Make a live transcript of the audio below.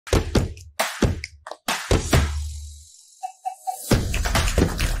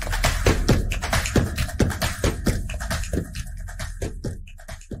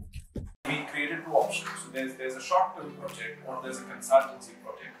there's a short-term project or there's a consultancy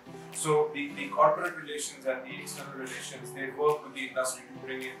project. So the corporate relations and the external relations, they work with the industry to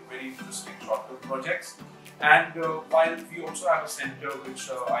bring in very interesting short-term projects. And while we also have a center which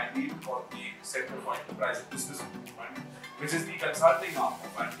I lead called the Center for Enterprise and Business Improvement, which is the consulting arm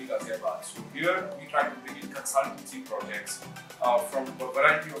of IMT Ghaziabad. So here we try to bring in consultancy projects from a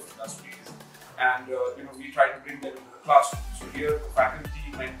variety of industries, and we try to bring them into the classroom. So here faculty,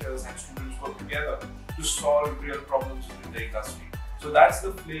 mentors and students work together to solve real problems within the industry. So that's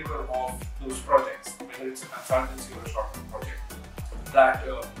the flavor of those projects, whether it's a consultancy or a short-term project. That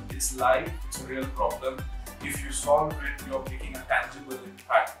it's live, it's a real problem. If you solve it, you're making a tangible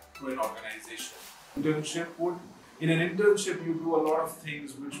impact to an organization. In an internship, you do a lot of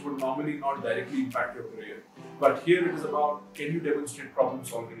things which would normally not directly impact your career. But here it is about, can you demonstrate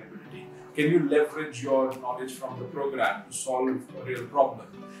problem-solving ability? Can you leverage your knowledge from the program to solve a real problem?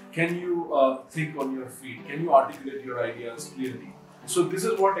 Can you think on your feet? Can you articulate your ideas clearly? So this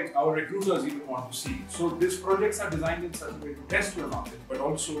is what our recruiters even want to see. So these projects are designed in such a way to test your knowledge, but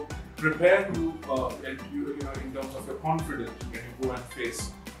also prepare you, in terms of your confidence when you go and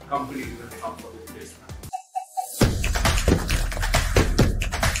face companies when they come for their placement.